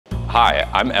Hi,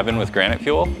 I'm Evan with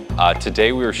GraniteFuel.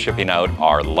 Today we are shipping out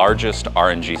our largest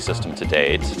RNG system to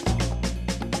date.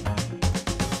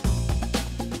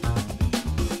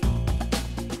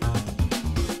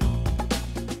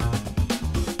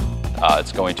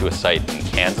 It's going to a site in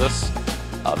Kansas.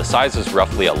 The size is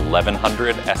roughly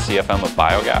 1,100 SCFM of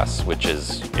biogas, which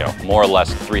is more or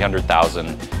less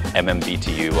 300,000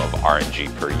 MMBtu of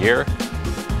RNG per year.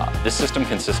 This system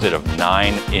consisted of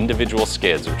 9 individual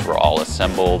skids, which were all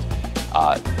assembled,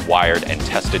 wired, and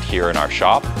tested here in our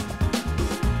shop.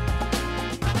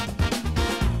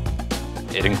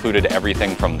 It included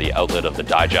everything from the outlet of the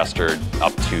digester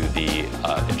up to the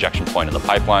injection point in the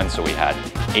pipeline. So we had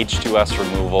H2S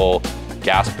removal,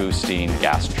 gas boosting,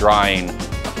 gas drying,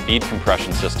 a feed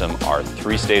compression system, our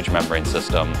 3-stage membrane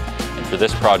system. And for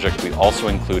this project, we also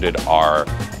included our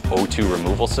O2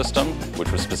 removal system,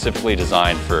 which was specifically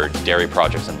designed for dairy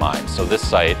projects in mind. So this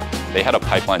site, they had a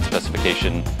pipeline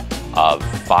specification of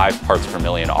 5 parts per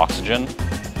million oxygen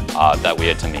that we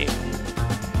had to meet.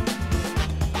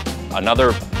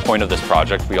 Another point of this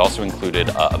project, we also included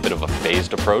a bit of a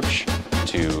phased approach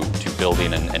to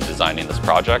building and designing this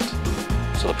project.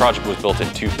 So the project was built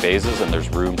in 2 phases, and there's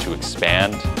room to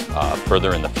expand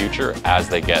further in the future as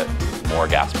they get more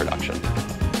gas production.